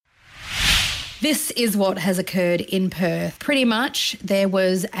This is what has occurred in Perth. Pretty much there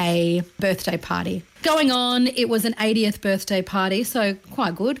was a birthday party going on. It was an 80th birthday party, so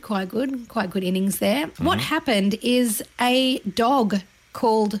quite good innings there. What happened is a dog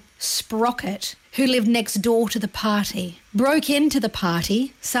called Sprocket, who lived next door to the party, broke into the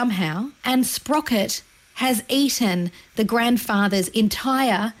party somehow, and Sprocket has eaten the grandfather's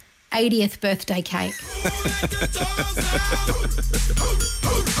entire 80th birthday cake.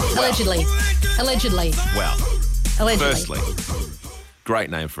 Allegedly. Well, Allegedly. firstly, great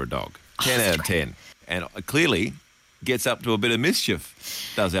name for a dog. 10 out of 10. And clearly gets up to a bit of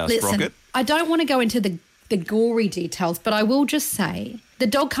mischief, does our Sprocket. I don't want to go into the gory details, but I will just say the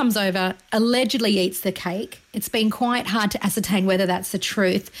dog comes over, allegedly eats the cake. It's been quite hard to ascertain whether that's the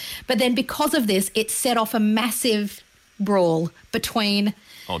truth. But then because of this, it set off a massive brawl between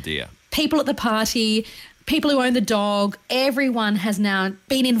people at the party, people who own the dog. Everyone has now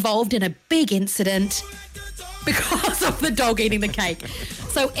been involved in a big incident because of the dog eating the cake.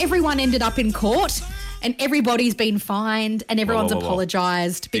 So everyone ended up in court and everybody's been fined and everyone's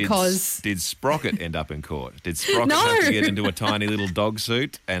apologised because... Did Sprocket end up in court? Did Sprocket have to get into a tiny little dog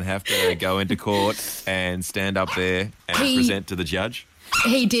suit and have to go into court and stand up there and present to the judge?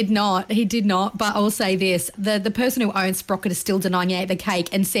 He did not. But I'll say this. The person who owns Sprocket is still denying he ate the cake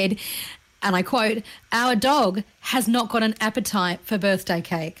and said, and I quote, "Our dog has not got an appetite for birthday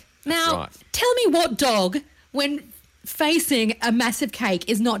cake." Now, tell me what dog, when facing a massive cake,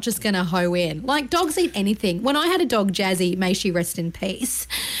 is not just going to hoe in. Like, dogs eat anything. When I had a dog, Jazzy, may she rest in peace,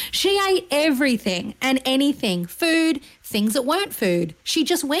 she ate everything and anything. Food, things that weren't food. She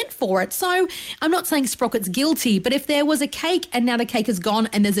just went for it. So I'm not saying Sprocket's guilty, but if there was a cake and now the cake is gone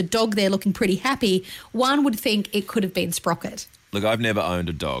and there's a dog there looking pretty happy, one would think it could have been Sprocket. Look, I've never owned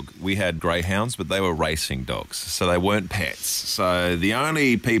a dog. We had greyhounds, but they were racing dogs, so they weren't pets. So the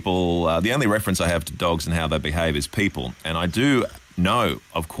only reference I have to dogs and how they behave is people. And I do know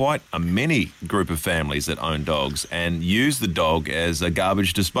of quite a many group of families that own dogs and use the dog as a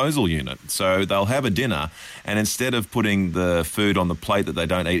garbage disposal unit. So they'll have a dinner and instead of putting the food on the plate that they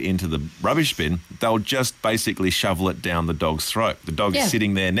don't eat into the rubbish bin, they'll just basically shovel it down the dog's throat. The dog is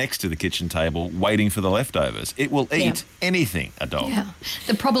sitting there next to the kitchen table waiting for the leftovers. It will eat anything, a dog. Yeah.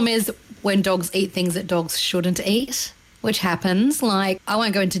 The problem is when dogs eat things that dogs shouldn't eat, which happens, like, I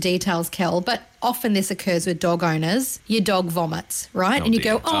won't go into details, Kel, but often this occurs with dog owners. Your dog vomits, right? And you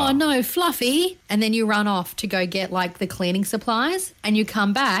go, oh, no, Fluffy. And then you run off to go get, like, the cleaning supplies and you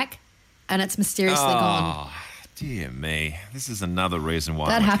come back and it's mysteriously gone. Dear me. This is another reason why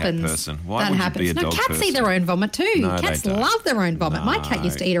that I'm happens. a cat person. Why would you be a dog person? Cats eat their own vomit too. No, cats they don't. love their own vomit. My cat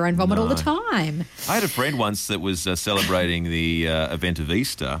used to eat her own vomit all the time. I had a friend once that was celebrating the event of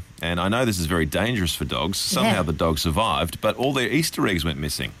Easter, and I know this is very dangerous for dogs. Somehow the dog survived, but all their Easter eggs went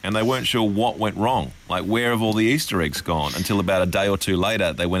missing, and they weren't sure what went wrong. Like, where have all the Easter eggs gone? Until about a day or two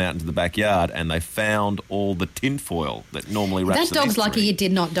later, they went out into the backyard and they found all the tinfoil that normally wraps That dog's lucky it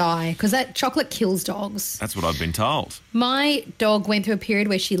did not die, because that chocolate kills dogs. That's what I've been told. My dog went through a period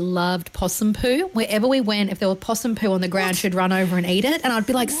where she loved possum poo. Wherever we went, if there was possum poo on the ground, she'd run over and eat it. And I'd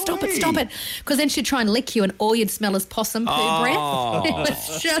be like, stop it. Because then she'd try and lick you and all you'd smell is possum poo breath. It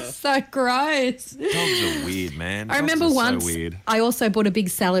was just so gross. Dogs are weird, man. I remember once I also bought a big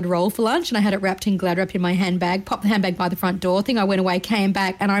salad roll for lunch and I had it wrapped in Glad Wrap in my handbag, popped the handbag by the front door thing. I went away, came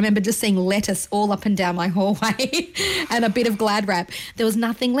back, and I remember just seeing lettuce all up and down my hallway and a bit of Glad Wrap. There was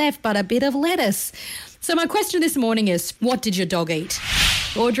nothing left but a bit of lettuce. So my question this morning is, what did your dog eat?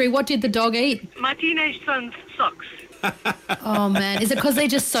 Audrey, what did the dog eat? My teenage son's socks. Oh, man. Is it because they're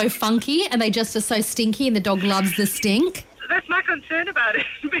just so funky and they just are so stinky and the dog loves the stink? That's my concern about it,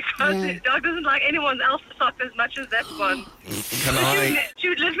 because the dog doesn't like anyone else's sock as much as that one. She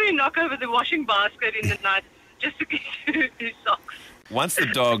would literally knock over the washing basket in the night just to get to his socks. Once the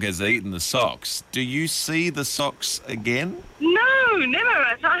dog has eaten the socks, do you see the socks again? No,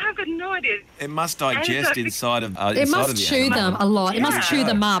 never. So I have got no idea. It must digest inside of It must chew them a lot. It must chew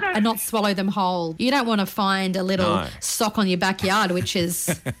them up and not swallow them whole. You don't want to find a little sock on your backyard which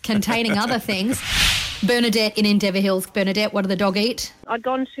is containing other things. Bernadette in Endeavour Hills. Bernadette, what did the dog eat? I'd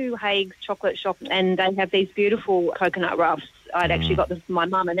gone to Haig's chocolate shop and they have these beautiful coconut ruffs. I'd actually got them for my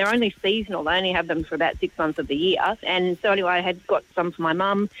mum, and they're only seasonal. They only have them for about 6 months of the year. And so anyway, I had got some for my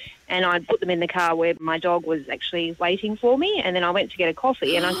mum, and I put them in the car where my dog was actually waiting for me. And then I went to get a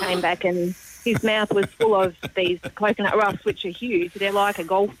coffee, and I came back and his mouth was full of these coconut ruffs, which are huge. They're like a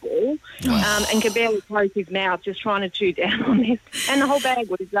golf ball, and could barely close his mouth just trying to chew down on this. And the whole bag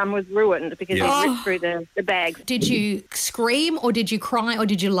was ruined because he ripped through the bags. Did you scream or did you cry or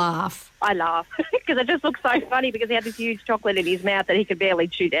did you laugh? I laughed because it just looked so funny because he had this huge chocolate in his mouth that he could barely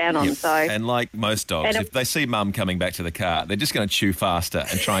chew down on. So, and like most dogs, if they see Mum coming back to the car, they're just going to chew faster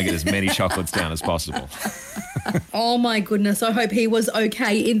and try and get as many chocolates down as possible. Oh, my goodness. I hope he was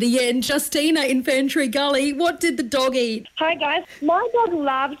okay in the end. Justina in Ferntree Gully, what did the dog eat? Hi, guys. My dog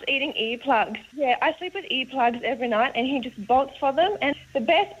loves eating earplugs. Yeah, I sleep with earplugs every night and he just bolts for them. And the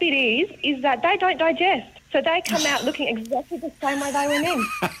best bit is that they don't digest. So they come out looking exactly the same way they went in.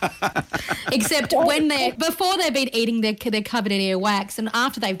 Except before they've been eating, they're covered in earwax, and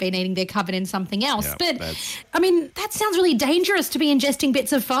after they've been eating, they're covered in something else. Yep, but, I mean, that sounds really dangerous to be ingesting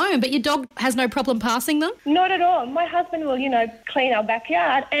bits of foam, but your dog has no problem passing them? Not at all. My husband will, clean our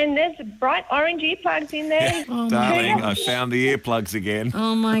backyard, and there's bright orange earplugs in there. Oh, darling, I found the earplugs again.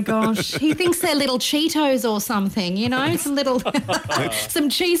 Oh, my gosh. He thinks they're little Cheetos or something, some little, some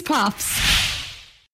cheese puffs.